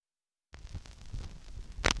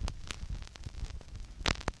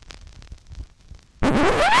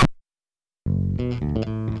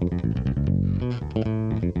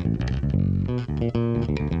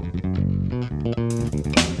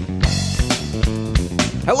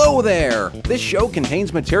Hello there! This show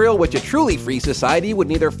contains material which a truly free society would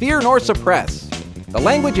neither fear nor suppress. The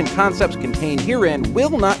language and concepts contained herein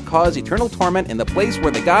will not cause eternal torment in the place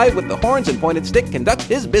where the guy with the horns and pointed stick conducts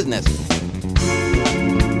his business.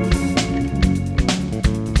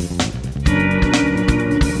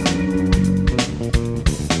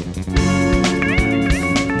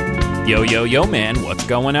 Yo, man, what's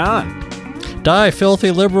going on? Die,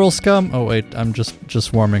 filthy liberal scum. Oh, wait, I'm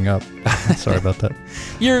just warming up. Sorry about that.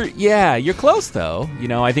 You're close, though. You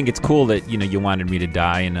know, I think it's cool that, you wanted me to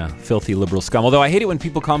die in a filthy liberal scum. Although I hate it when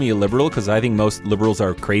people call me a liberal, because I think most liberals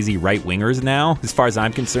are crazy right-wingers now. As far as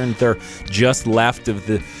I'm concerned, they're just left of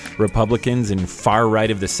the Republicans and far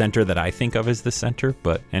right of the center that I think of as the center.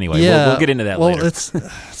 But anyway, we'll get into that later.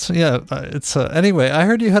 Anyway, I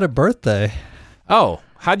heard you had a birthday. Oh,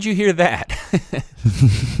 how'd you hear that?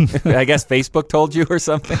 I guess Facebook told you or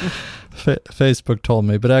something? Facebook told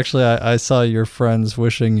me, but actually I saw your friends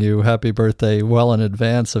wishing you happy birthday well in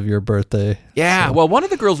advance of your birthday. Yeah, so. Well, one of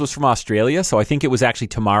the girls was from Australia, so I think it was actually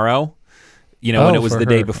tomorrow, when it was the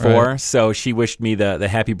day before. Right. So she wished me the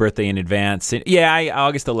happy birthday in advance.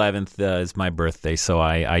 August 11th is my birthday, so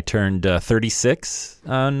I turned 36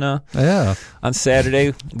 on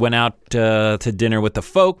Saturday. Went out to dinner with the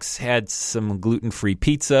folks, had some gluten-free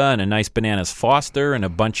pizza and a nice Bananas Foster and a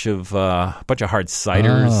bunch of hard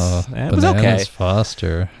ciders. It was okay. Bananas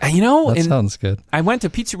Foster. That sounds good. I went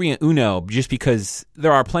to Pizzeria Uno just because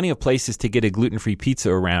there are plenty of places to get a gluten-free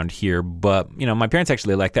pizza around here, but my parents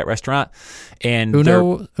actually like that restaurant. And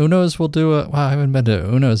Uno's will do I haven't been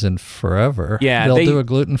to Uno's in forever. Yeah, they'll do a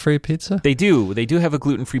gluten-free pizza? They do. They do have a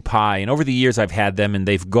gluten-free pie, and over the years I've had them, and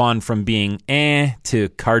they've gone from being to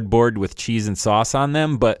cardboard with cheese and sauce on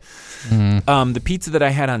them. But the pizza that I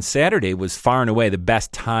had on Saturday was far and away the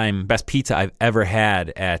best pizza I've ever had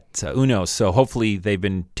at Uno's. So hopefully they've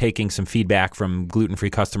been taking some feedback from gluten-free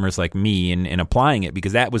customers like me and applying it,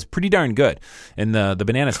 because that was pretty darn good. And the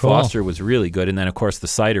Bananas Foster was really good. And then, of course, the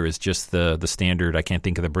cider is just the standard. I can't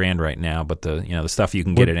think of the brand right now, but the stuff you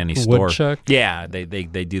can get at any store. Woodchuck? Yeah, they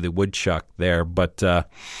do the Woodchuck there. But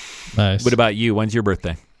nice. What about you? When's your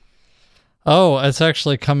birthday? Oh, it's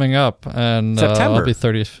actually coming up, and September. I'll be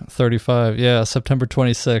 35. Yeah, September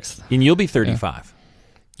 26th. And you'll be 35.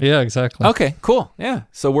 Yeah, exactly. Okay, cool. Yeah,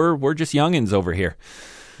 so we're just youngins over here.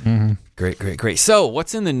 Mm-hmm. Great. So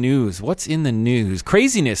what's in the news?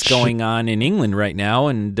 Craziness going on in England right now,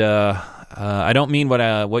 and I don't mean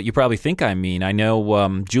what you probably think I mean. I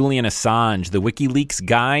know Julian Assange, the WikiLeaks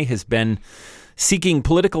guy, has been seeking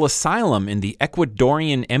political asylum in the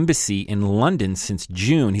Ecuadorian embassy in London since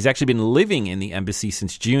June. He's actually been living in the embassy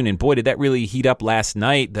since June, and boy, did that really heat up last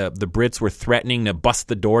night. The Brits were threatening to bust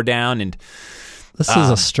the door down, and this is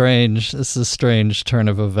a strange turn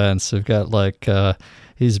of events. We've got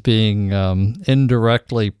he's being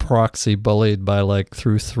indirectly proxy bullied by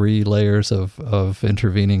through 3 layers of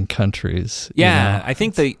intervening countries. Yeah, I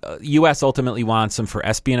think the U.S. ultimately wants him for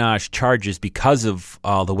espionage charges because of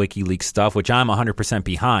all the WikiLeaks stuff, which I'm 100%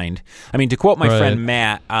 behind. I mean, to quote my friend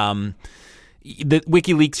Matt, the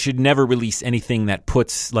WikiLeaks should never release anything that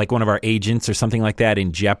puts one of our agents or something like that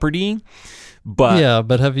in jeopardy.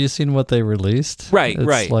 But have you seen what they released? Right.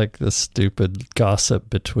 It's like this stupid gossip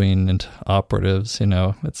between operatives.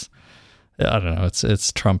 It's I don't know.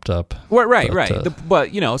 It's trumped up. Right.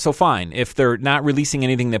 But so fine if they're not releasing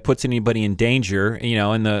anything that puts anybody in danger.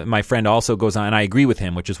 And my friend also goes on, and I agree with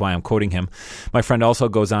him, which is why I'm quoting him. My friend also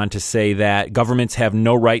goes on to say that governments have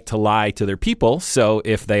no right to lie to their people. So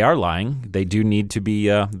if they are lying, they do need to be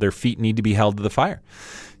their feet need to be held to the fire.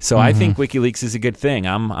 So I think WikiLeaks is a good thing.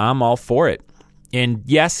 I'm all for it. And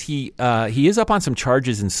yes, he is up on some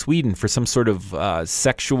charges in Sweden for some sort of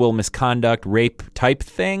sexual misconduct, rape type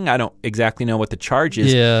thing. I don't exactly know what the charge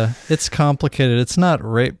is. Yeah, it's complicated. It's not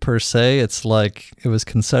rape per se. It's it was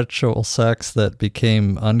consensual sex that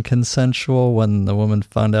became unconsensual when the woman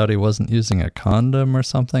found out he wasn't using a condom or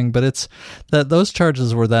something. But it's that those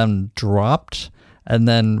charges were then dropped and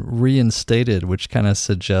then reinstated, which kind of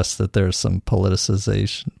suggests that there's some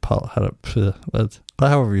politicization,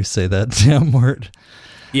 however you say that damn word,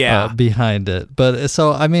 behind it. But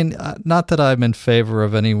so, I mean, not that I'm in favor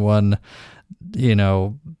of anyone,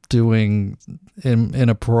 doing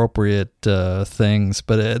inappropriate things,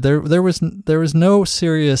 but there was no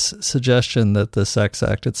serious suggestion that the sex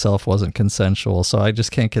act itself wasn't consensual. So I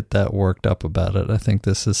just can't get that worked up about it. I think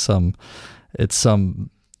this is some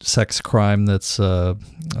sex crime that's a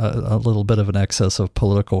little bit of an excess of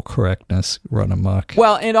political correctness run amok.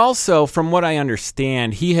 Well, and also, from what I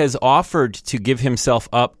understand, he has offered to give himself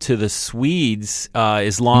up to the Swedes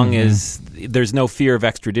as long as there's no fear of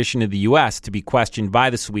extradition to the U.S. to be questioned by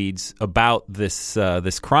the Swedes about this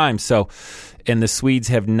crime. So, and the Swedes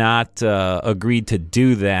have not agreed to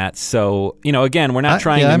do that. So, again, we're not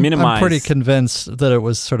trying to minimize. I'm pretty convinced that it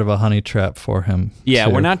was sort of a honey trap for him. Yeah,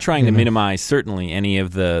 we're not trying to minimize certainly any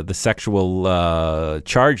of the sexual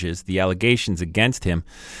charges, the allegations against him.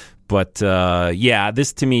 But,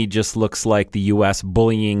 this to me just looks like the U.S.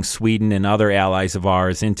 bullying Sweden and other allies of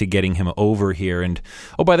ours into getting him over here. And,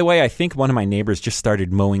 oh, by the way, I think one of my neighbors just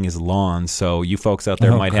started mowing his lawn. So you folks out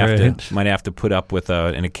there might have to put up with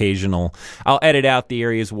an occasional. I'll edit out the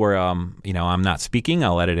areas where, I'm not speaking.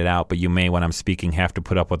 I'll edit it out. But you may, when I'm speaking, have to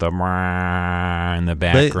put up with a in the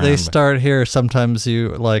background. They start here. Sometimes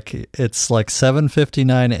it's like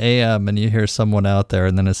 7:59 a.m. and you hear someone out there.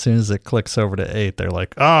 And then as soon as it clicks over to 8, they're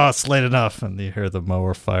like, oh, it's late enough, and you hear the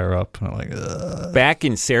mower fire up, and I'm like, ugh. Back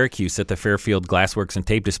in Syracuse at the Fairfield Glassworks and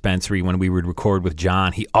Tape Dispensary, when we would record with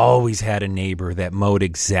John, he always had a neighbor that mowed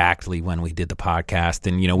exactly when we did the podcast,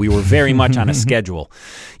 and we were very much on a schedule,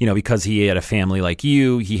 because he had a family like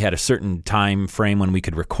you. He had a certain time frame when we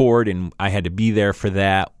could record, and I had to be there for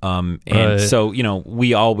that, so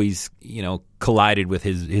we always collided with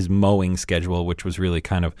his mowing schedule, which was really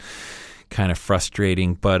kind of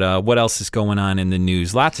frustrating. But what else is going on in the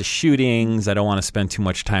news? Lots of shootings. I don't want to spend too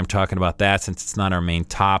much time talking about that since it's not our main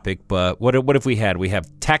topic. But what have we had? We have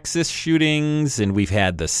Texas shootings, and we've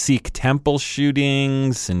had the Sikh temple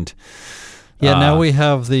shootings, and now we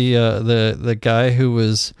have the guy who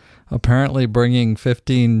was apparently bringing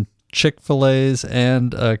 15 Chick-fil-A's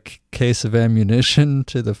and a case of ammunition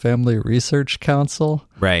to the Family Research Council.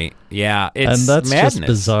 Right. Yeah. And that's madness. Just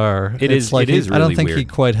bizarre. It is really I don't think weird. he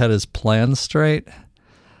quite had his plan straight.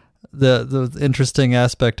 The interesting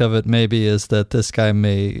aspect of it maybe is that this guy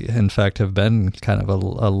may in fact have been kind of a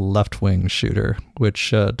left-wing shooter,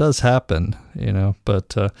 which does happen,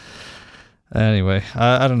 but anyway,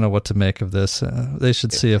 I don't know what to make of this. They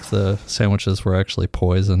should see if the sandwiches were actually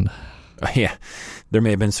poisoned. Yeah, there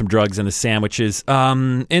may have been some drugs in the sandwiches.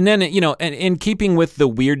 And then, and in keeping with the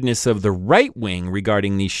weirdness of the right wing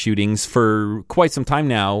regarding these shootings for quite some time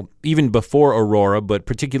now, even before Aurora, but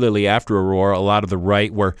particularly after Aurora, a lot of the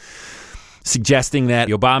right were suggesting that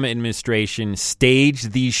the Obama administration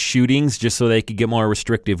staged these shootings just so they could get more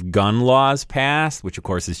restrictive gun laws passed, which of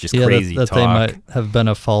course is just crazy that talk. They might have been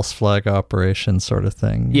a false flag operation sort of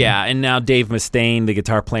thing. Yeah, and now Dave Mustaine, the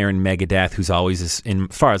guitar player in Megadeth, who's always, as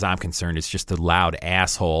far as I'm concerned, is just a loud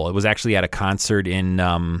asshole. It was actually at a concert in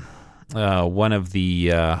one of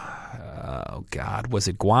the... was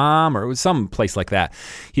it Guam or it was some place like that?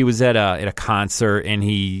 He was at a concert,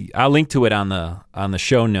 and I'll link to it on the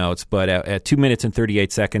show notes. But at 2 minutes and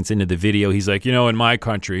 38 seconds into the video, he's like, in my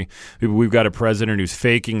country, we've got a president who's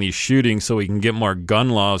faking these shootings so we can get more gun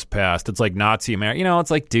laws passed. It's like Nazi America.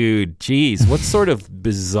 It's like, dude, geez, what sort of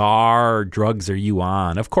bizarre drugs are you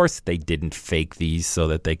on? Of course, they didn't fake these so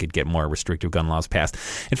that they could get more restrictive gun laws passed.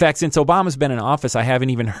 In fact, since Obama's been in office, I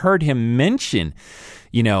haven't even heard him mention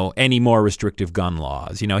any more restrictive gun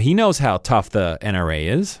laws. He knows how tough the NRA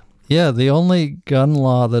is. Yeah, the only gun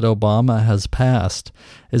law that Obama has passed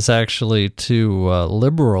is actually to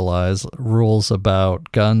liberalize rules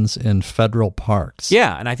about guns in federal parks.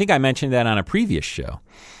 Yeah, and I think I mentioned that on a previous show.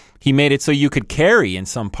 He made it so you could carry in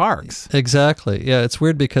some parks. Exactly. Yeah, it's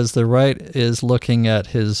weird because the right is looking at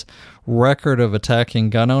his record of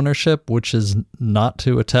attacking gun ownership, which is not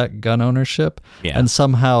to attack gun ownership. Yeah. And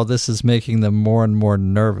somehow this is making them more and more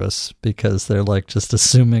nervous because they're just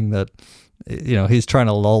assuming that, he's trying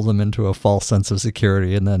to lull them into a false sense of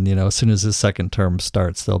security. And then, as soon as his second term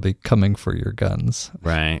starts, they'll be coming for your guns.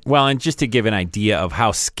 Right. Well, and just to give an idea of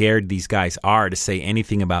how scared these guys are to say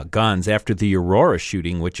anything about guns after the Aurora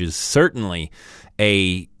shooting, which is certainly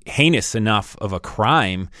a heinous enough of a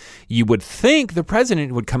crime, you would think the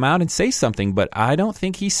president would come out and say something, but I don't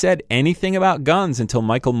think he said anything about guns until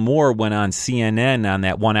Michael Moore went on CNN on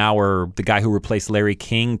that 1 hour, the guy who replaced Larry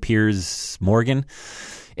King, Piers Morgan.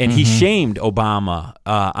 And he shamed Obama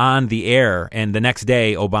on the air. And the next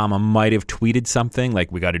day, Obama might have tweeted something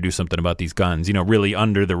like, we got to do something about these guns, really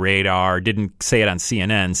under the radar. Didn't say it on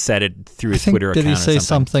CNN, said it through his Twitter account. Did he say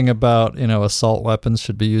something about, assault weapons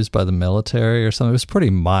should be used by the military or something? It was pretty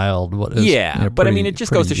mild. But it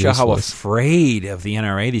just goes to show how afraid of the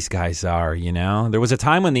NRA these guys are, There was a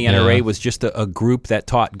time when the NRA was just a group that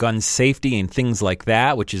taught gun safety and things like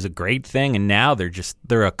that, which is a great thing. And now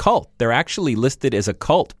they're a cult. They're actually listed as a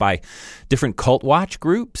cult cult by different cult watch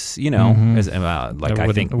groups. You know,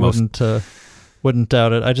 I think most. Wouldn't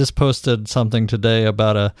doubt it. I just posted something today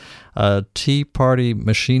about a Tea Party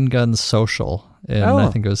machine gun social in, I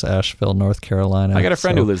think it was Asheville, North Carolina. I got a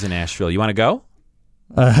friend who lives in Asheville. You want to go?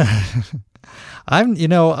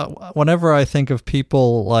 Whenever I think of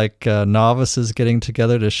people like novices getting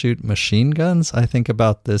together to shoot machine guns, I think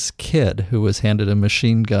about this kid who was handed a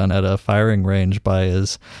machine gun at a firing range by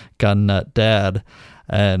his gun nut dad,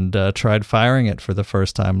 and tried firing it for the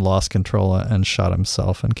first time, lost control, and shot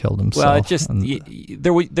himself and killed himself. Well, it just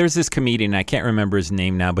there's this comedian, I can't remember his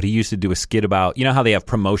name now, but he used to do a skit about, you know how they have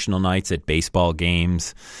promotional nights at baseball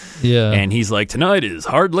games? Yeah. And he's like, tonight is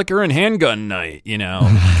hard liquor and handgun night, you know,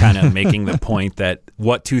 kind of making the point that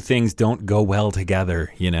what two things don't go well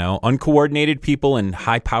together, you know, uncoordinated people and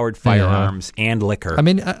high-powered firearms and liquor. I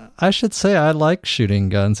mean, I should say I like shooting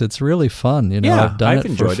guns. It's really fun. You know, I've done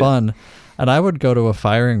it for fun. And I would go to a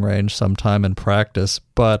firing range sometime and practice,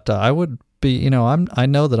 but I would be, you know, I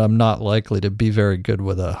know that I'm not likely to be very good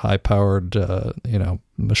with a high-powered,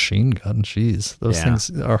 machine gun. Jeez, those things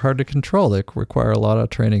are hard to control. They require a lot of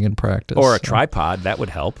training and practice. Or a tripod, that would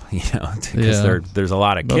help, you know, because there's a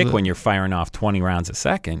lot of kick when you're firing off 20 rounds a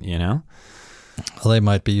second, you know. Well, they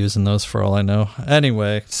might be using those for all I know.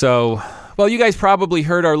 Anyway. So, well, you guys probably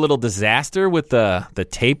heard our little disaster with the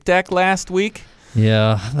tape deck last week.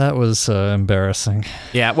 Yeah, that was embarrassing.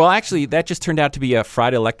 Yeah, well, actually, that just turned out to be a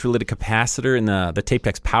fried electrolytic capacitor in the tape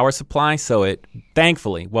deck's power supply, so it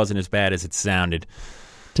thankfully wasn't as bad as it sounded.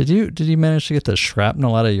 Did you manage to get the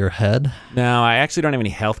shrapnel out of your head? No, I actually don't have any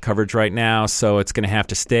health coverage right now, so it's going to have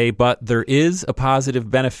to stay, but there is a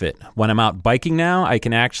positive benefit. When I'm out biking now, I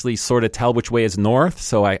can actually sort of tell which way is north,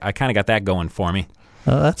 so I kind of got that going for me.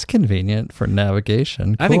 That's convenient for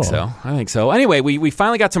navigation. Cool. I think so. Anyway, we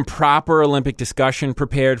finally got some proper Olympic discussion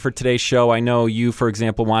prepared for today's show. I know you, for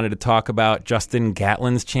example, wanted to talk about Justin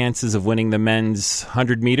Gatlin's chances of winning the men's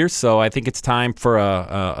 100 meters, so I think it's time for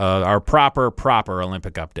our proper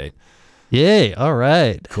Olympic update. Yay, all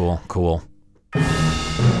right. Cool.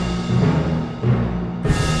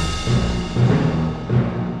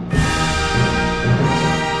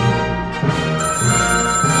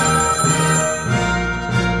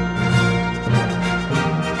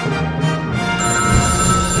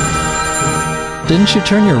 Didn't you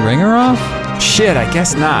turn your ringer off? Shit, I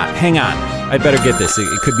guess not. Hang on. I'd better get this.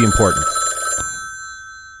 It could be important.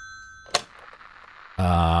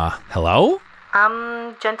 Hello?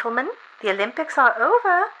 Gentlemen, the Olympics are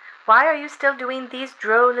over. Why are you still doing these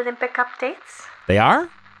droll Olympic updates? They are?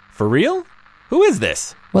 For real? Who is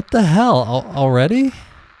this? What the hell? Already?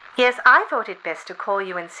 Yes, I thought it best to call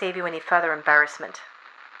you and save you any further embarrassment.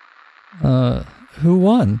 Who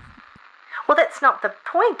won? Well, that's not the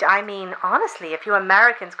point. I mean, honestly, if you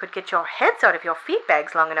Americans could get your heads out of your feed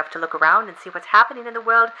bags long enough to look around and see what's happening in the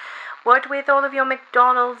world, what with all of your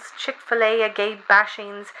McDonald's, Chick-fil-A, gay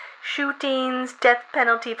bashings, shootings, death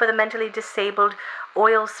penalty for the mentally disabled,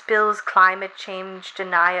 oil spills, climate change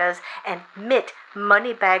deniers, and Mitt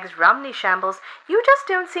Moneybags Romney shambles, you just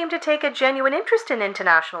don't seem to take a genuine interest in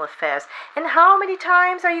international affairs. And how many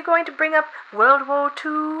times are you going to bring up World War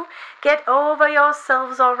II? Get over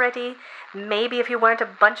yourselves already. Maybe if you weren't a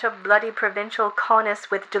bunch of bloody provincial colonists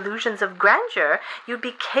with delusions of grandeur, you'd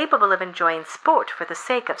be capable of enjoying sport for the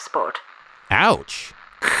sake of sport. Ouch.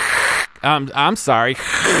 I'm sorry.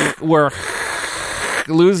 We're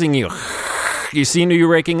losing you. You seem to be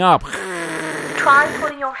waking up. Try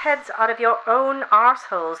pulling your heads out of your own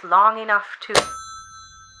arseholes long enough to...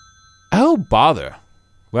 Oh, bother.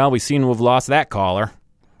 Well, we seem to have lost that caller.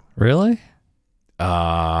 Really?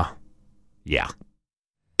 Yeah.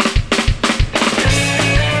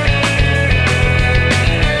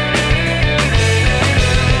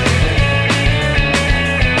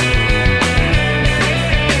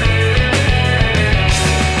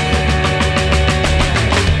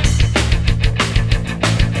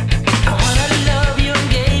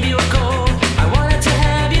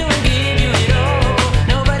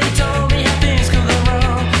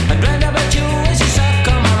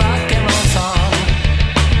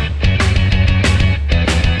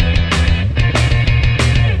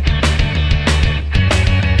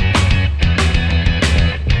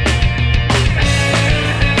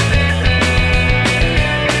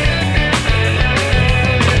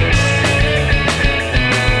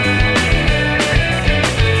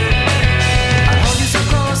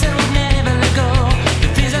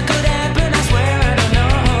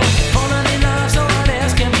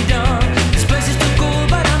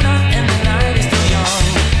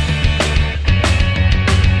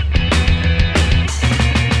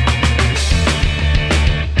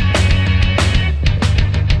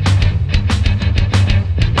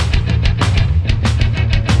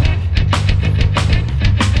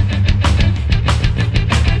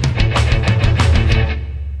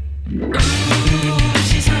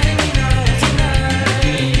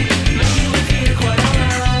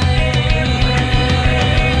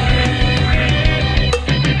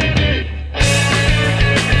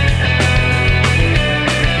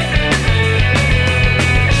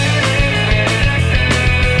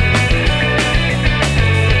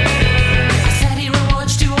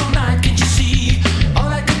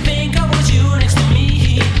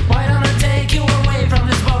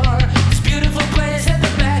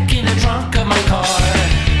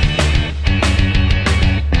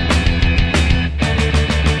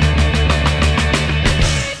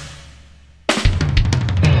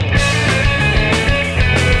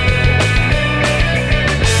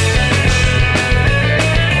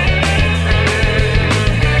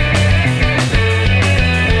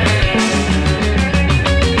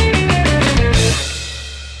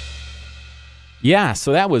 Yeah,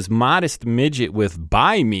 so that was Modest Midget with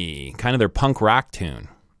Buy Me, kind of their punk rock tune.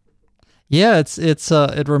 Yeah,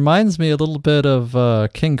 it reminds me a little bit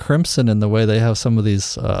of King Crimson in the way they have some of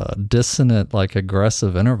these dissonant, like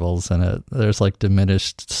aggressive intervals in it. There's like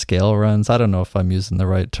diminished scale runs. I don't know if I'm using the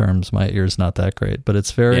right terms. My ear's not that great, but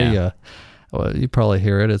it's very. Well, you probably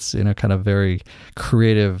hear it. It's kind of very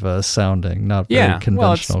creative sounding, not very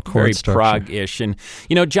conventional chord structure. Very prog-ish. And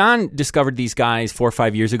John discovered these guys 4 or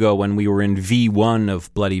 5 years ago when we were in V1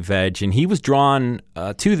 of Bloody Veg, and he was drawn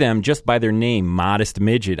to them just by their name, Modest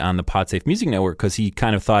Midget, on the Podsafe Music Network, because he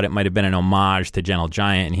kind of thought it might have been an homage to Gentle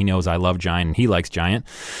Giant, and he knows I love Giant and he likes Giant.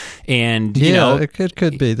 And it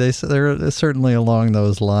could be. They're certainly along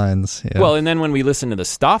those lines. Yeah. Well, and then when we listened to the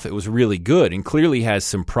stuff, it was really good and clearly has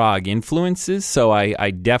some prog influence. So I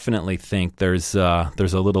definitely think there's a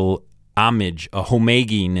little homage, a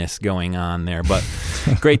homage-ness going on there, but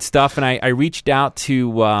great stuff. And I reached out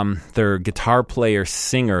to their guitar player,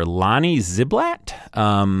 singer, Lonnie Ziblatt,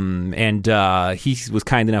 and he was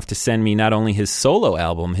kind enough to send me not only his solo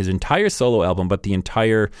album, his entire solo album, but the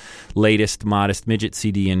entire latest Modest Midget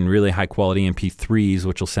CD in really high-quality MP3s,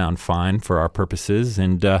 which will sound fine for our purposes.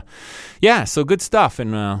 And so good stuff,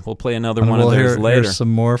 and we'll play another one of theirs later. Hear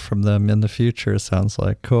some more from them in the future, sounds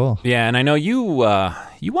like. Cool. Yeah, and I know you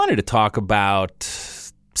wanted to talk about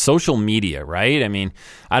social media, right? I mean,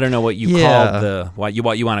 I don't know what you called what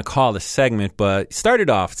you want to call the segment, but start it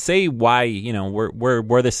off. Say why,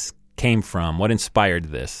 where this came from, what inspired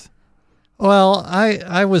this. Well,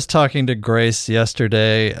 I was talking to Grace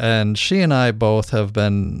yesterday, and she and I both have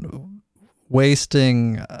been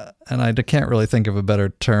wasting, and I can't really think of a better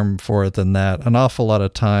term for it than that, an awful lot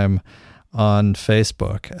of time on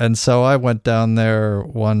Facebook. And so I went down there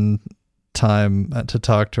one time to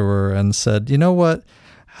talk to her and said, you know what?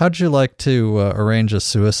 How'd you like to arrange a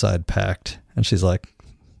suicide pact? And she's like,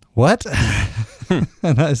 what?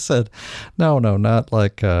 And I said, no, not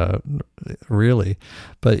like really,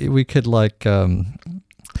 but we could like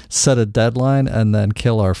set a deadline and then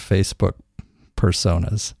kill our Facebook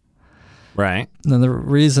personas. Right. And the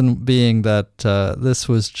reason being that this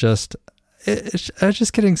was just, I was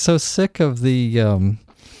just getting so sick of the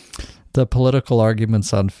political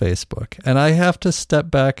arguments on Facebook. And I have to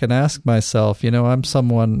step back and ask myself, I'm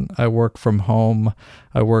someone, I work from home,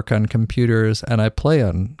 I work on computers, and I play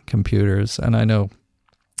on computers. And I know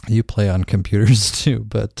you play on computers too,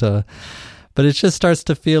 but it just starts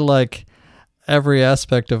to feel like every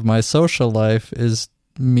aspect of my social life is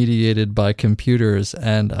mediated by computers,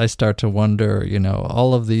 and I start to wonder,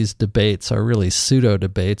 all of these debates are really pseudo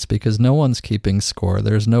debates because no one's keeping score.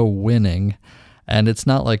 There's no winning. And it's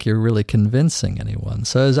not like you're really convincing anyone.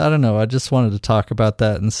 So I don't know. I just wanted to talk about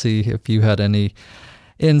that and see if you had any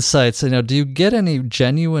insights. Do you get any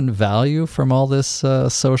genuine value from all this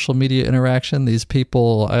social media interaction? These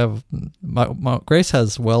people, I have. Grace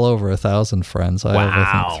has well over 1,000 friends. I have,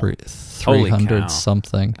 I think, 300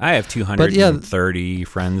 something. I have 230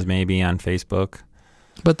 friends maybe on Facebook.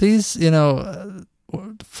 But these,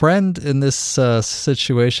 friend in this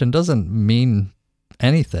situation doesn't mean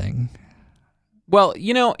anything. Well,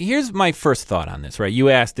 here's my first thought on this, right? You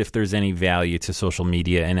asked if there's any value to social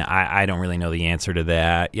media, and I don't really know the answer to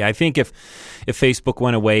that. Yeah, I think if Facebook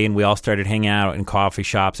went away and we all started hanging out in coffee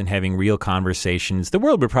shops and having real conversations, the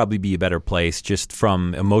world would probably be a better place just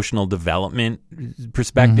from emotional development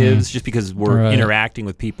perspectives, just because we're interacting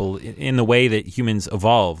with people in the way that humans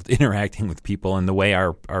evolved interacting with people, and the way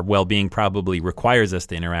our well-being probably requires us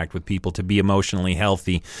to interact with people to be emotionally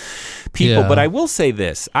healthy people. Yeah. But I will say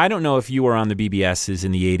this. I don't know if you were on the BBSs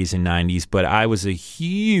in the 80s and 90s, but I was a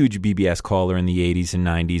huge BBS caller in the 80s and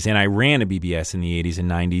 90s, and I ran a BBS in the 80s and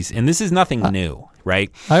 90s, and this is nothing new, right?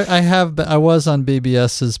 I was on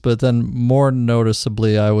BBSs, but then more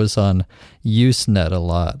noticeably, I was on Usenet a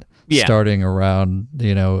lot. Yeah. Starting around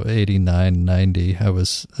 89, 90, I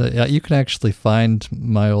was. You can actually find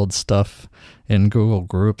my old stuff in Google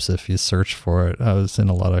Groups if you search for it. I was in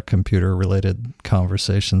a lot of computer-related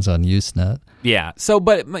conversations on Usenet. Yeah. So,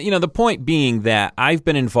 but, the point being that I've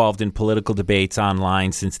been involved in political debates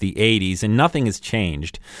online since the 80s, and nothing has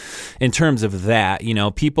changed in terms of that.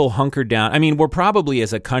 People hunkered down. I mean, we're probably,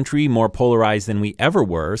 as a country, more polarized than we ever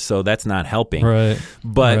were, so that's not helping. Right.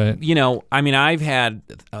 But, I've had,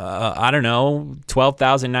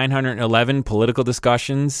 12,911 political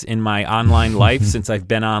discussions in my online life since I've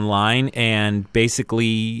been online, and basically,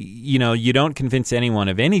 you don't convince anyone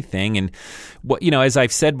of anything. And, as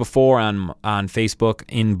I've said before on Facebook,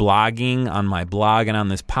 in blogging, on my blog, and on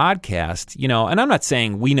this podcast, and I'm not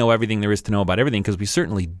saying we know everything there is to know about everything, because we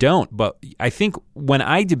certainly don't, but I think when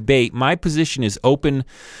I debate, my position is open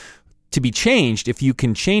to be changed if you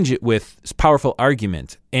can change it with powerful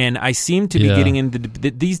argument. And I seem to be getting into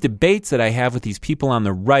these debates that I have with these people on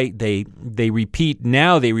the right. They repeat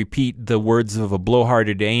the words of a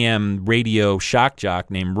blowharded AM radio shock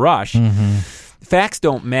jock named Rush. Mm-hmm. Facts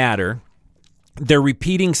don't matter. They're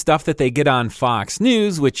repeating stuff that they get on Fox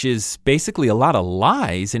News, which is basically a lot of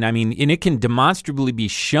lies. And it can demonstrably be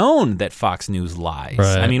shown that Fox News lies.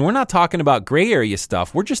 Right. I mean, we're not talking about gray area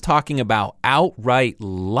stuff. We're just talking about outright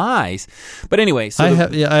lies. But anyway, so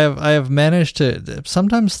I have managed to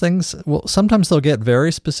sometimes they'll get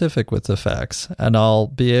very specific with the facts, and I'll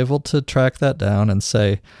be able to track that down and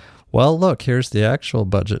say, well, look, here's the actual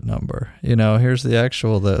budget number. Here's the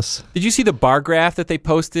actual this. Did you see the bar graph that they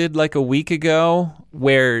posted like a week ago?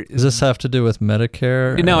 Where does this have to do with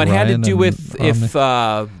Medicare? No, it had to do with if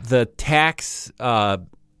the tax,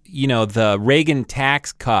 the Reagan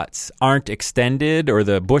tax cuts aren't extended, or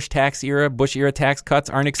the Bush era tax cuts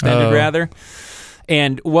aren't extended, rather.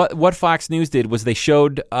 And what Fox News did was they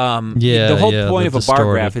showed the whole point of a bar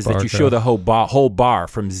graph is that you show the whole bar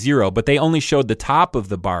from zero, but they only showed the top of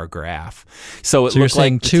the bar graph. So you're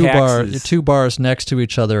saying two bars next to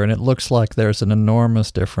each other, and it looks like there's an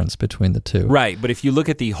enormous difference between the two. Right, but if you look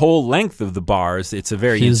at the whole length of the bars, it's a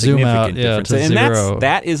very insignificant difference. To zero.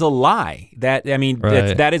 That is a lie.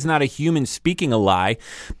 That is not a human speaking a lie,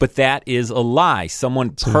 but that is a lie.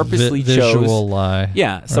 Someone purposely visual lie.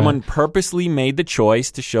 Yeah, someone purposely made the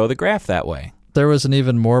choice to show the graph that way. There was an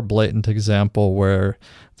even more blatant example where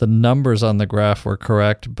the numbers on the graph were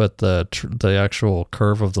correct, but the actual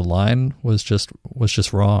curve of the line was just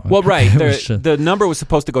wrong. Well, right, the number was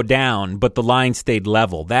supposed to go down, but the line stayed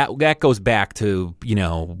level. That goes back to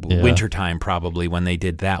wintertime probably when they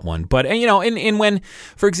did that one. But and when,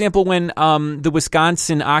 for example, when the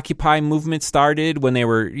Wisconsin Occupy movement started, when they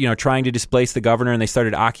were trying to displace the governor and they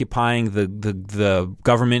started occupying the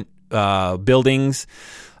government buildings.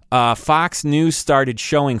 Fox News started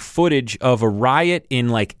showing footage of a riot in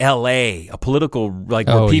like L.A., a political where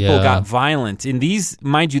people got violent. In these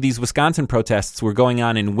Wisconsin protests were going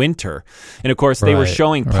on in winter, and of course they were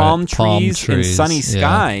showing palm trees and sunny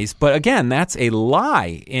skies. But again, that's a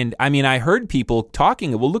lie. And I heard people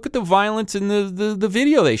talking. Well, look at the violence in the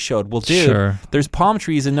video they showed. Well, dude, there's palm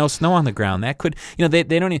trees and no snow on the ground. That could they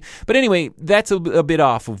don't. Even, but anyway, that's a bit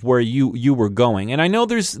off of where you were going. And I know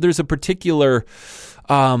there's a particular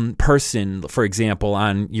person, for example,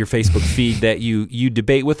 on your Facebook feed that you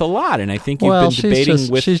debate with a lot, and I think you've been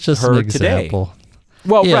debating with her today. Well,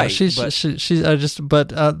 yeah, right. The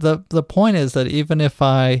point is that even if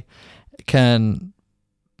I can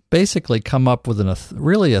basically come up with a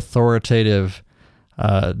really authoritative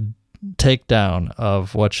takedown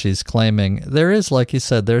of what she's claiming, there is, like you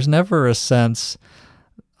said, there's never a sense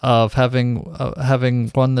of having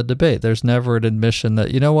won the debate. There's never an admission that,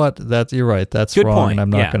 you're right, that's Good wrong, point. and I'm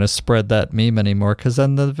not going to spread that meme anymore, because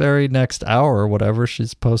then the very next hour or whatever,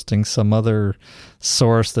 she's posting some other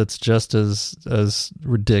source that's just as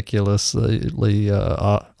ridiculously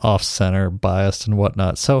off-center, biased, and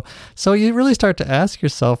whatnot. So you really start to ask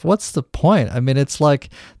yourself, what's the point? It's like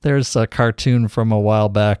there's a cartoon from a while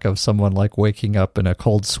back of someone like waking up in a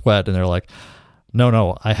cold sweat, and they're like,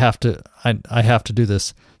 no, I have to do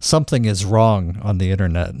this. Something is wrong on the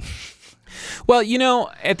internet. Well,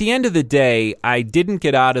 at the end of the day, I didn't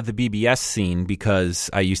get out of the BBS scene because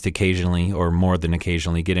I used to occasionally, or more than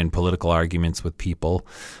occasionally, get in political arguments with people.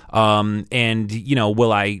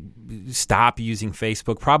 Will I stop using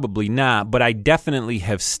Facebook? Probably not, but I definitely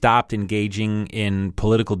have stopped engaging in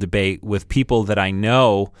political debate with people that I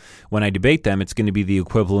know when I debate them, it's going to be the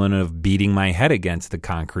equivalent of beating my head against the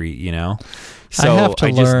concrete, So I have to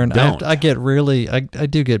learn. I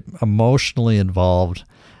do get emotionally involved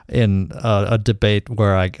in a debate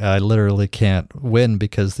where I literally can't win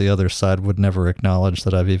because the other side would never acknowledge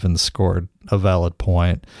that I've even scored a valid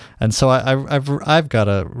point. And so I've got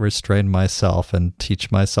to restrain myself and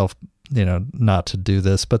teach myself, not to do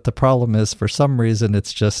this. But the problem is, for some reason,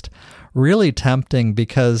 it's just really tempting,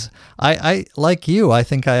 because I like you, I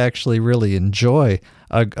think I actually really enjoy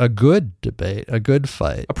a good debate, a good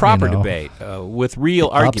fight. A proper debate with real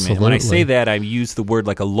argument. Absolutely. When I say that, I use the word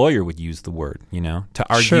like a lawyer would use the word, to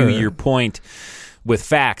argue your point with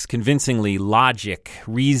facts, convincingly, logic,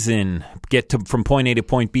 reason, get from point A to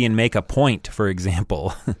point B and make a point, for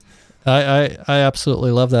example. I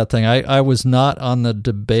absolutely love that thing. I was not on the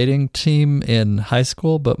debating team in high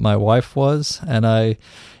school, but my wife was, and I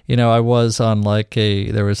was on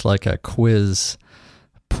there was a quiz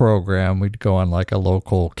program. We'd go on a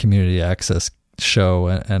local community access show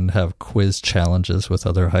and have quiz challenges with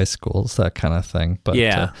other high schools, that kind of thing. But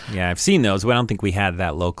yeah, I've seen those. Well, I don't think we had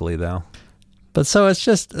that locally, though. But so it's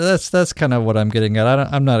just that's kind of what I'm getting at.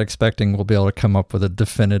 I'm not expecting we'll be able to come up with a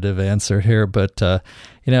definitive answer here, but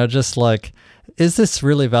just like, is this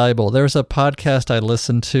really valuable? There's a podcast I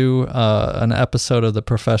listened to, an episode of the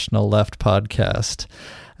Professional Left podcast,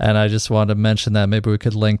 and I just wanted to mention that. Maybe we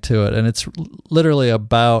could link to it. And it's literally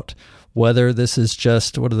about whether this is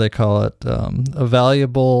just, what do they call it, a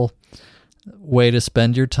valuable way to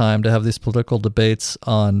spend your time to have these political debates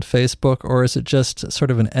on Facebook, or is it just sort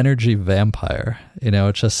of an energy vampire?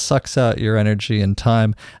 It just sucks out your energy and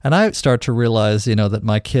time. And I start to realize, that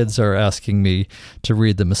my kids are asking me to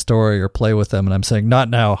read them a story or play with them, and I'm saying, not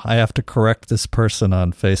now. I have to correct this person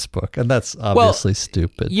on Facebook, and that's obviously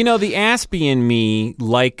stupid. The Aspie in me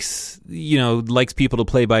likes people to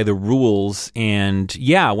play by the rules, and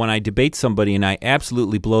when I debate somebody and I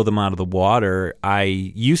absolutely blow them out of the water, I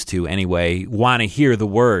used to anyway, want to hear the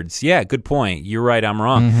words. Yeah, good point. You're right. I'm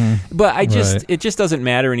wrong. Mm-hmm. But it just doesn't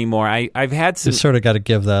matter anymore. I've had some. You sort of got to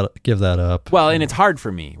give that up. Well, and it's hard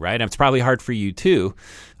for me, right? It's probably hard for you too,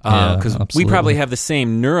 because we probably have the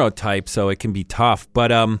same neurotype, so it can be tough.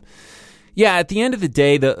 But at the end of the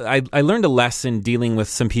day, I learned a lesson dealing with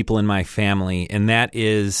some people in my family, and that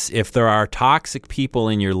is, if there are toxic people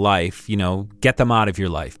in your life, get them out of your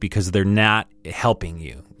life because they're not helping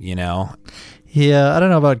you. Yeah, I don't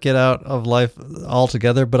know about get out of life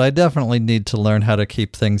altogether, but I definitely need to learn how to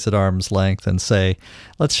keep things at arm's length and say,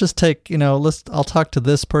 let's just take, I'll talk to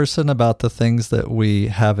this person about the things that we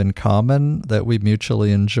have in common, that we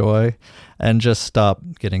mutually enjoy, and just stop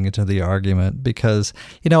getting into the argument. Because,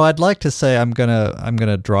 I'd like to say I'm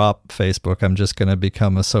gonna drop Facebook. I'm just gonna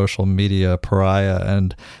become a social media pariah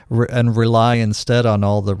and rely instead on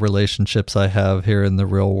all the relationships I have here in the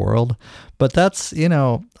real world. But that's,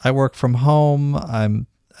 I work from home. I'm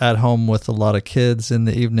at home with a lot of kids in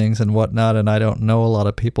the evenings and whatnot, and I don't know a lot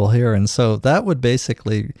of people here. And so that would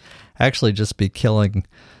basically actually just be killing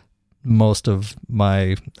most of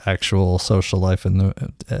my actual social life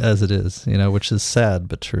as it is, which is sad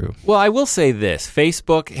but true. Well, I will say this.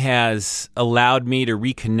 Facebook has allowed me to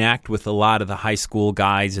reconnect with a lot of the high school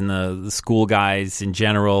guys and the school guys in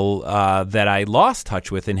general that I lost touch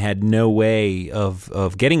with and had no way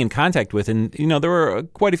of getting in contact with. And, there were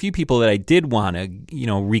quite a few people that I did want to,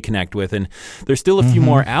 reconnect with. And there's still a few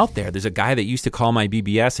more out there. There's a guy that used to call my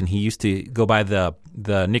BBS, and he used to go by the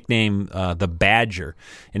nickname the Badger,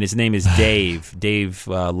 and his name is Dave. Dave,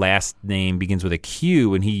 last name begins with a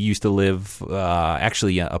Q, and he used to live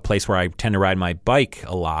actually a place where I tend to ride my bike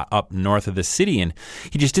a lot up north of the city, and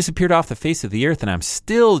he just disappeared off the face of the earth, and I'm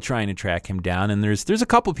still trying to track him down. And there's a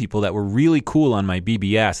couple people that were really cool on my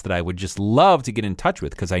BBS that I would just love to get in touch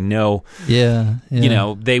with, because I know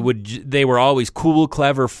they were always cool,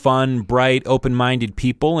 clever, fun, bright, open-minded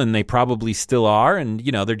people, and they probably still are. And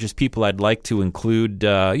they're just people I'd like to include,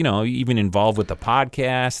 even involved with the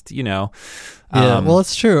podcast, well,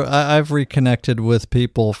 it's true. I've reconnected with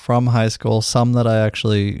people from high school, some that I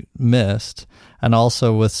actually missed, and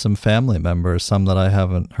also with some family members, some that I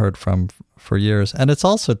haven't heard from for years. And it's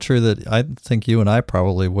also true that I think you and I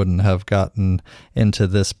probably wouldn't have gotten into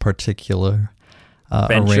this particular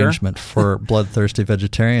arrangement for Bloodthirsty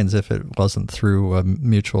Vegetarians if it wasn't through a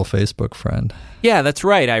mutual Facebook friend. Yeah, that's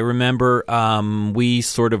right. I remember we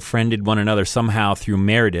sort of friended one another somehow through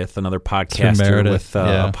Meredith, another podcaster with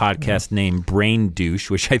a podcast named Brain Douche,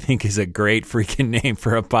 which I think is a great freaking name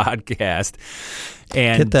for a podcast.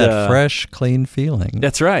 And get that fresh, clean feeling.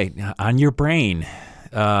 That's right. On your brain.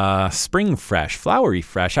 Spring fresh, flowery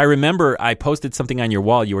fresh. I remember I posted something on your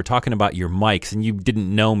wall. You were talking about your mics, and you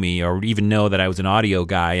didn't know me or even know that I was an audio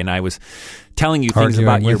guy, and I was telling you things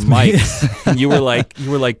about your mics. And you were like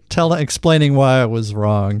explaining why I was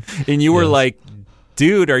wrong. And you were like,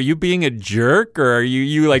 dude, are you being a jerk, or are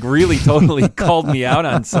you like really totally called me out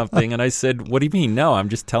on something? And I said, what do you mean? No, I'm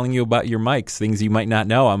just telling you about your mics, things you might not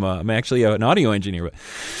know. I'm actually an audio engineer.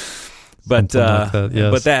 But like that,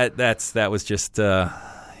 yes. But that was just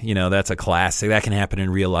that's a classic. That can happen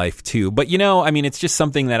in real life too. But it's just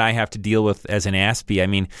something that I have to deal with as an Aspie. I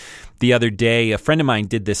mean, the other day a friend of mine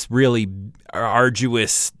did this really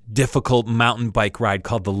arduous, difficult mountain bike ride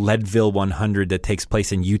called the Leadville 100 that takes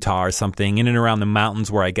place in Utah or something, in and around the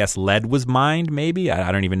mountains where I guess lead was mined. Maybe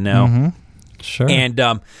I don't even know. Mm-hmm. Sure.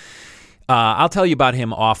 And I'll tell you about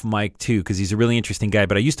him off mic, too, because he's a really interesting guy,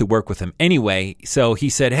 but I used to work with him. Anyway, so he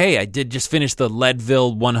said, hey, I did just finish the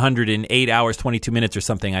Leadville 100 in 8 hours, 22 minutes or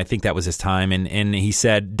something. I think that was his time. And he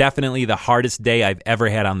said, definitely the hardest day I've ever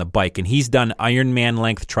had on the bike. And he's done Ironman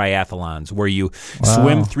length triathlons where you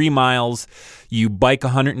swim 3 miles, you bike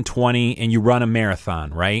 120, and you run a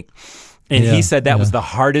marathon, right? And he said that was the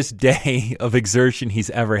hardest day of exertion he's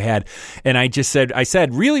ever had. And I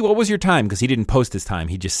said, really, what was your time? Because he didn't post his time.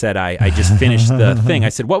 He just said, I just finished the thing. I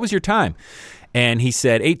said, what was your time? And he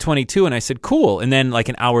said 8:22, and I said, cool. And then like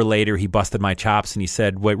an hour later, he busted my chops, and he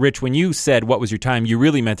said, "What, Rich, when you said what was your time, you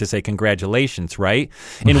really meant to say congratulations, right?"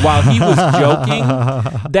 And while he was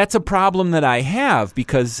joking, that's a problem that I have,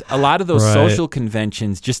 because a lot of those social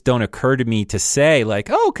conventions just don't occur to me to say like,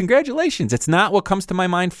 oh, congratulations. It's not what comes to my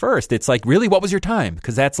mind first. It's like, really, what was your time?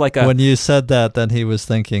 Because that's like when you said that, then he was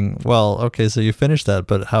thinking, well, okay, so you finished that,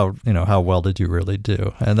 but how well did you really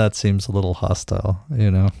do? And that seems a little hostile,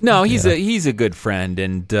 No, he's a good friend,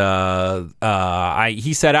 and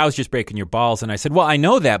he said, I was just breaking your balls, and I said, well, I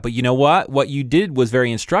know that, but you know what you did was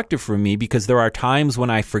very instructive for me, because there are times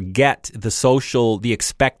when I forget the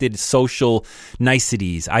expected social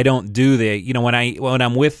niceties. I don't do when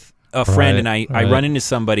I'm with a friend and I run into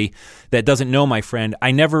somebody that doesn't know my friend,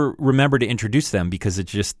 I never remember to introduce them, because it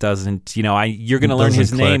just doesn't, you're going to learn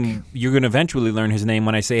his name. You're going to eventually learn his name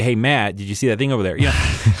when I say, hey, Matt, did you see that thing over there?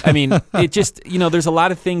 I mean, it just, there's a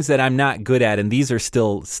lot of things that I'm not good at, and these are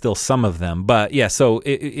still some of them. But yeah, so,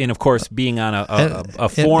 and of course, being on a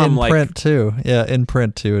forum in print too. Yeah, in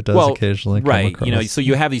print too, it does occasionally come across. So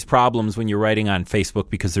you have these problems when you're writing on Facebook,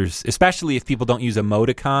 because especially if people don't use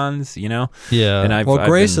emoticons, Yeah. And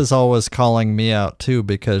Grace is always calling me out too,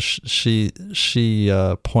 because she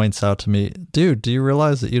points out to me, dude, do you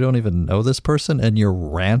realize that you don't even know this person and you're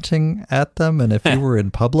ranting at them? And if you were in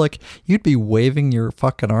public, you'd be waving your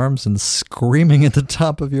fucking arms and screaming at the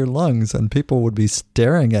top of your lungs, and people would be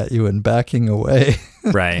staring at you and backing away.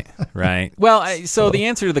 Right. Well, so the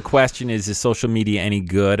answer to the question is social media any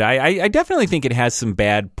good? I definitely think it has some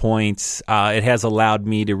bad points. It has allowed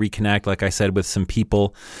me to reconnect, like I said, with some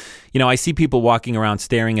people. I see people walking around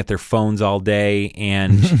staring at their phones all day,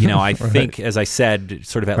 and I think, as I said,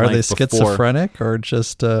 sort of at length before, are they schizophrenic or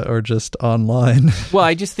just online? Well,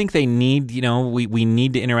 I just think they need, we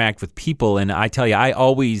need to interact with people, and I tell you, I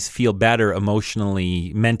always feel better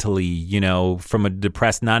emotionally, mentally, from a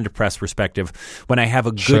depressed, non-depressed perspective when I have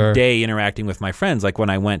a good day interacting with my friends, like when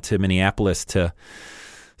I went to Minneapolis to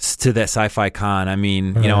that sci-fi con. I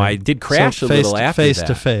mean, I did crash a little after that.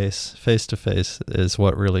 Face to face is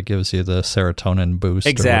what really gives you the serotonin boost.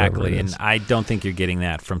 Exactly, and I don't think you're getting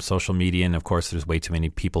that from social media. And of course, there's way too many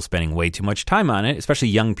people spending way too much time on it, especially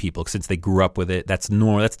young people, since they grew up with it. That's the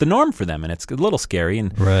norm for them, and it's a little scary.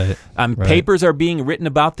 And papers are being written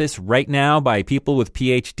about this right now by people with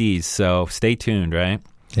PhDs. So stay tuned, right?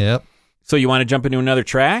 Yep. So you want to jump into another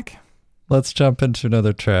track? Let's jump into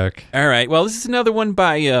another track. All right. Well, this is another one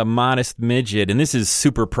by Modest Midget, and this is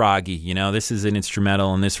super proggy. This is an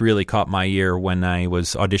instrumental, and this really caught my ear when I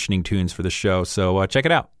was auditioning tunes for the show. So check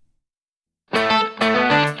it out.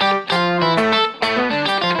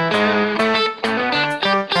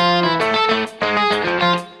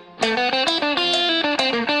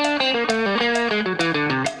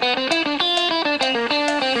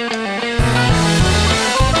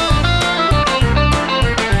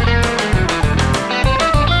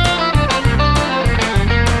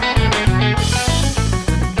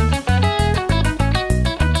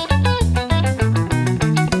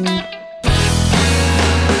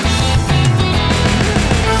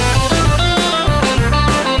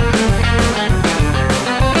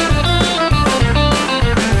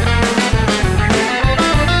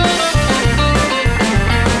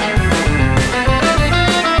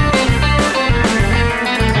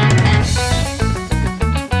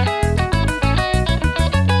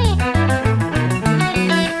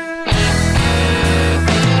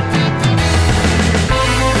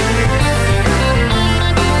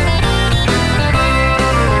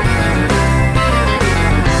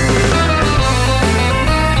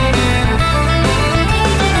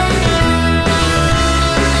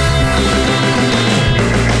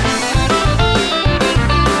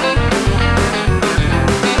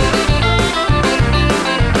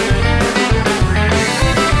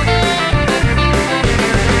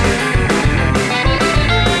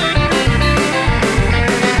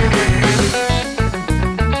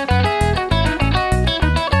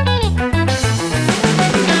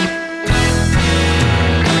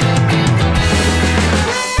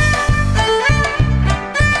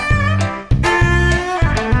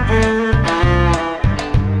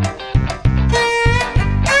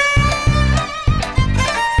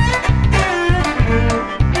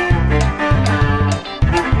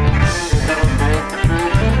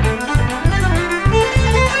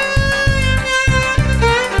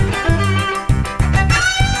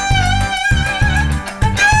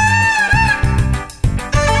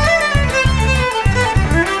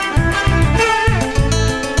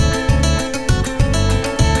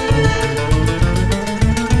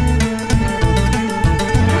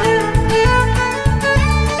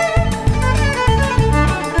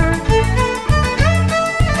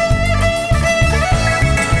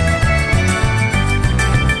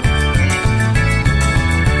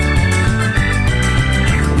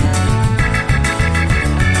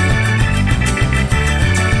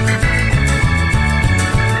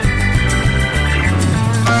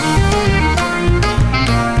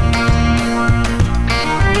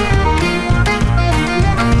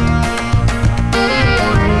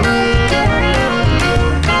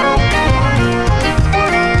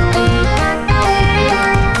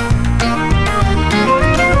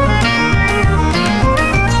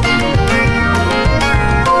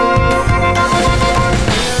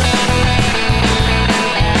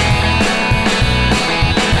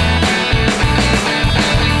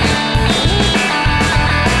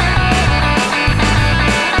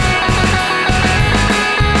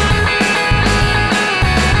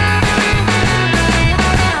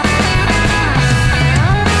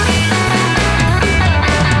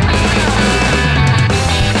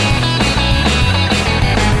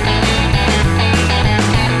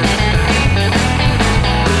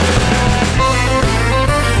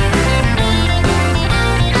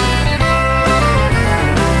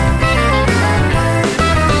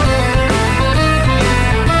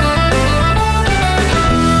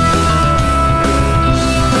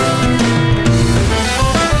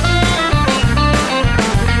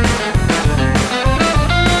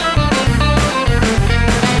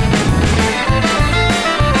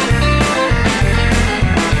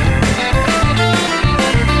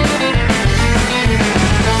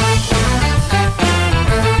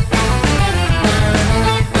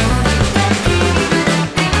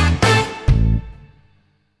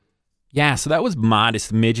 so that was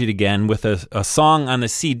Modest Midget again with a song on the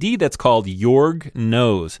CD that's called Jorg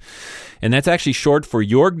Knows. And that's actually short for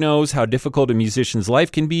Jorg knows how difficult a musician's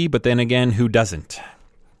life can be, but then again, who doesn't?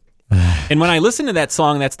 And when I listen to that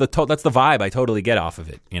song, that's the vibe I totally get off of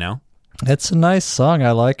it, you know? It's a nice song.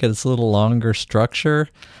 I like it. It's a little longer structure,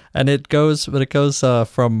 and it goes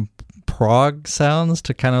from prog sounds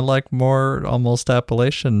to kind of like more almost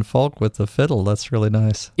Appalachian folk with the fiddle. That's really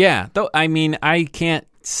nice. Yeah, though I mean, I can't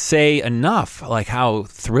say enough like how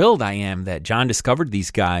thrilled I am that John discovered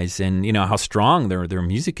these guys, and you know how strong their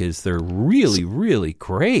music is. They're really, really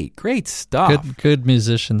great stuff. Good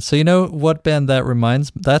musicians. So you know what band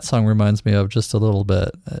that song reminds me of just a little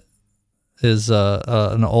bit is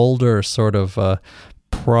an older sort of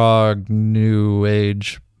prog new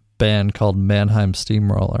age band called Mannheim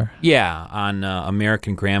Steamroller. Yeah, on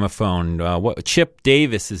American Gramophone. Chip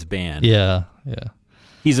Davis's band. Yeah.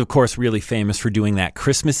 He's, of course, really famous for doing that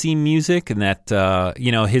Christmassy music, and that,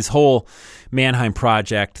 his whole Mannheim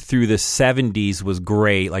project through the 70s was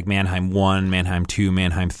great, like Mannheim 1, Mannheim 2,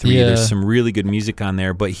 Mannheim 3. Yeah. There's some really good music on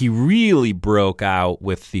there, but he really broke out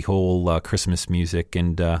with the whole Christmas music,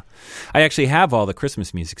 and I actually have all the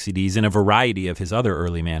Christmas music CDs and a variety of his other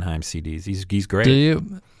early Mannheim CDs. He's great.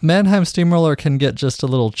 Mannheim Steamroller can get just a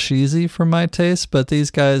little cheesy for my taste, but these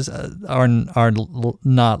guys are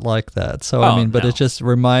not like that. So it just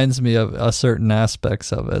reminds me of certain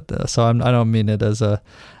aspects of it. So I don't mean it as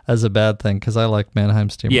a bad thing, because I like Mannheim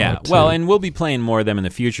Steamroller. Yeah, too. well, and we'll be playing more of them in the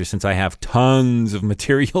future, since I have tons of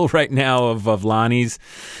material right now of Lonnie's.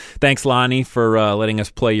 Thanks, Lonnie, for letting us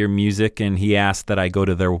play your music, and he asked that I go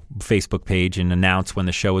to their Facebook page and announce when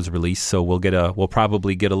the show is released. So we'll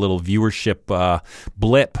probably get a little viewership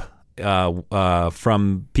blip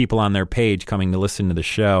from people on their page coming to listen to the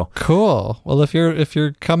show. Cool. Well, if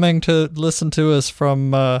you're coming to listen to us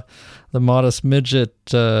from the Modest Midget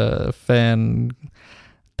fan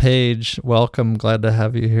page, welcome. Glad to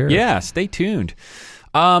have you here. Yeah, stay tuned.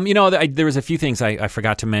 There was a few things I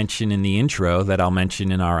forgot to mention in the intro that I'll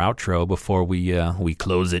mention in our outro before we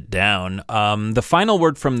close it down. The final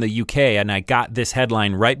word from the UK, and I got this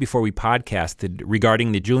headline right before we podcasted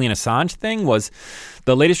regarding the Julian Assange thing, was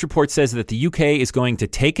the latest report says that the UK is going to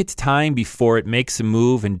take its time before it makes a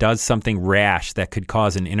move and does something rash that could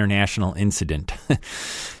cause an international incident.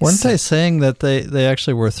 Weren't they saying that they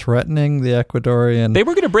actually were threatening the Ecuadorian? They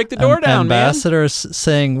were going to break the door down, ambassadors,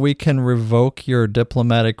 saying we can revoke your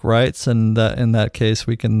diplomatic rights, and that in that case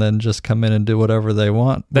we can then just come in and do whatever they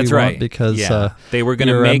want. That's right, because they were going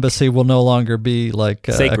to your make embassy will no longer be like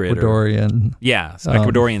sacred Ecuadorian.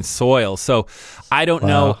 Ecuadorian soil. So I don't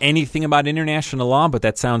know anything about international law, but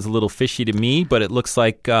that sounds a little fishy to me. But it looks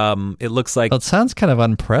like Well, it sounds kind of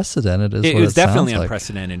unprecedented. It was definitely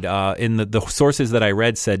unprecedented. In the sources that I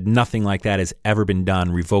read said nothing like that has ever been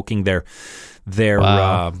done, revoking their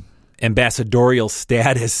ambassadorial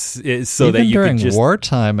status is so even that you during could just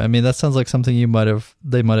wartime. I mean, that sounds like something they might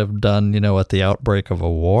have done, at the outbreak of a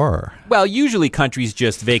war. Well, usually countries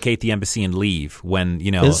just vacate the embassy and leave when,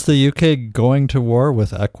 Is the UK going to war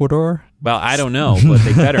with Ecuador? Well, I don't know, but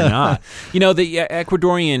they better not. The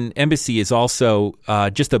Ecuadorian embassy is also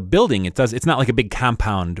just a building. It's not like a big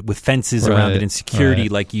compound with fences around it and security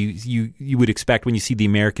like you would expect when you see the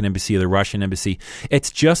American embassy or the Russian embassy.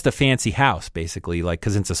 It's just a fancy house, basically,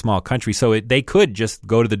 because it's a small country. So they could just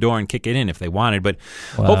go to the door and kick it in if they wanted, but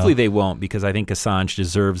hopefully they won't, because I think Assange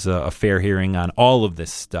deserves a fair hearing on all of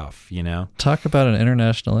this stuff. Talk about an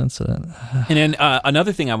international incident. And then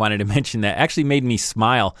another thing I wanted to mention that actually made me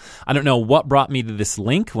smile. I don't know what brought me to this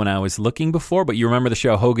link when I was looking before, but you remember the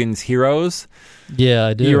show Hogan's Heroes? Yeah,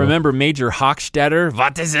 I do. You remember Major Hochstetter?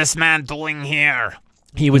 What is this man doing here?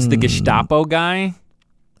 He was the Gestapo guy.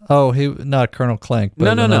 Oh, he not Colonel Clank.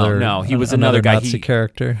 But No. He was another guy. Nazi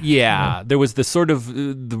character. Yeah, there was the sort of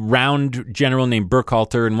the round general named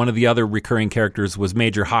Burkhalter, and one of the other recurring characters was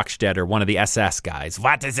Major Hochstetter, one of the SS guys.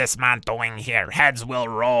 What is this man doing here? Heads will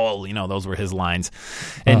roll. Those were his lines.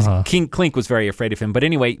 And King Clink was very afraid of him. But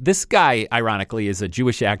anyway, this guy, ironically, is a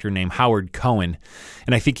Jewish actor named Howard Cohen,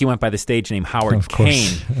 and I think he went by the stage name Howard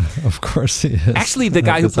Kane. Of course he is. Actually, the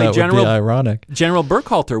guy who played General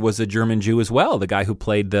Burkhalter was a German Jew as well, the guy who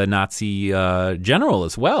played the Nazi general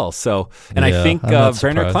as well. So, and I think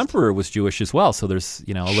Werner Klemperer was Jewish as well. So there's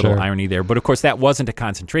a little irony there. But of course, that wasn't a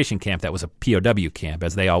concentration camp. That was a POW camp,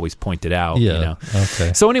 as they always pointed out. Yeah.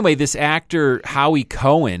 Okay. So anyway, this actor Howie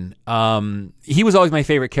Cohen he was always my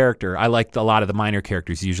favorite character. I liked a lot of the minor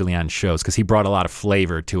characters usually on shows because he brought a lot of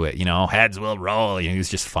flavor to it. Heads will roll. He was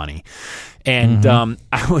just funny. And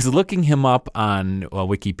I was looking him up on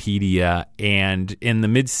Wikipedia, and in the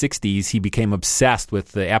mid-'60s, he became obsessed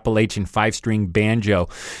with the Appalachian 5-string banjo.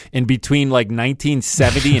 And between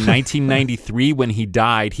 1970 and 1993, when he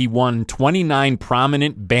died, he won 29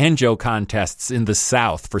 prominent banjo contests in the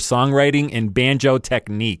South for songwriting and banjo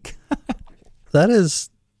technique. That is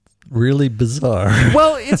really bizarre.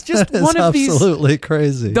 Well, it's just one of these. Absolutely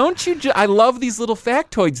crazy. Don't you? I love these little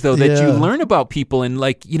factoids, though, that you learn about people, and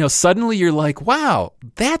suddenly you're like, wow,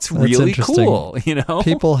 that's really cool.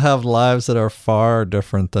 People have lives that are far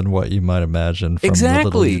different than what you might imagine from the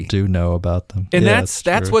little you do know about them. And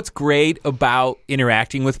that's what's great about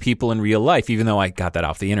interacting with people in real life, even though I got that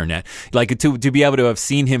off the internet. To be able to have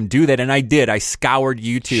seen him do that, and I did. I scoured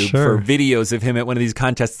YouTube for videos of him at one of these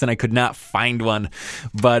contests, and I could not find one.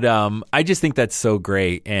 But I just think that's so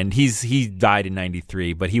great. And he died in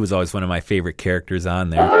 93, but he was always one of my favorite characters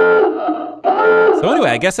on there. So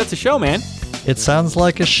anyway, I guess that's a show, man. It sounds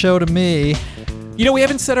like a show to me. We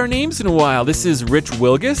haven't said our names in a while. This is Rich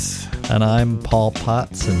Wilgus. And I'm Paul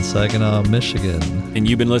Potts in Saginaw, Michigan. And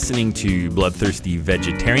you've been listening to Bloodthirsty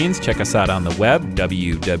Vegetarians. Check us out on the web,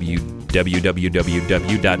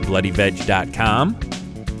 www.bloodyveg.com.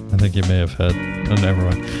 I think you may have had. Never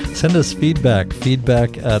mind. Send us feedback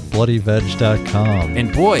at blooddyveg.com.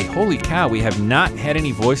 And boy, holy cow, we have not had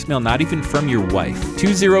any voicemail, not even from your wife.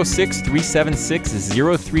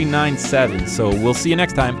 206-376-0397. So we'll see you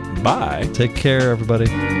next time. Bye. Take care,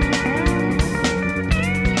 everybody.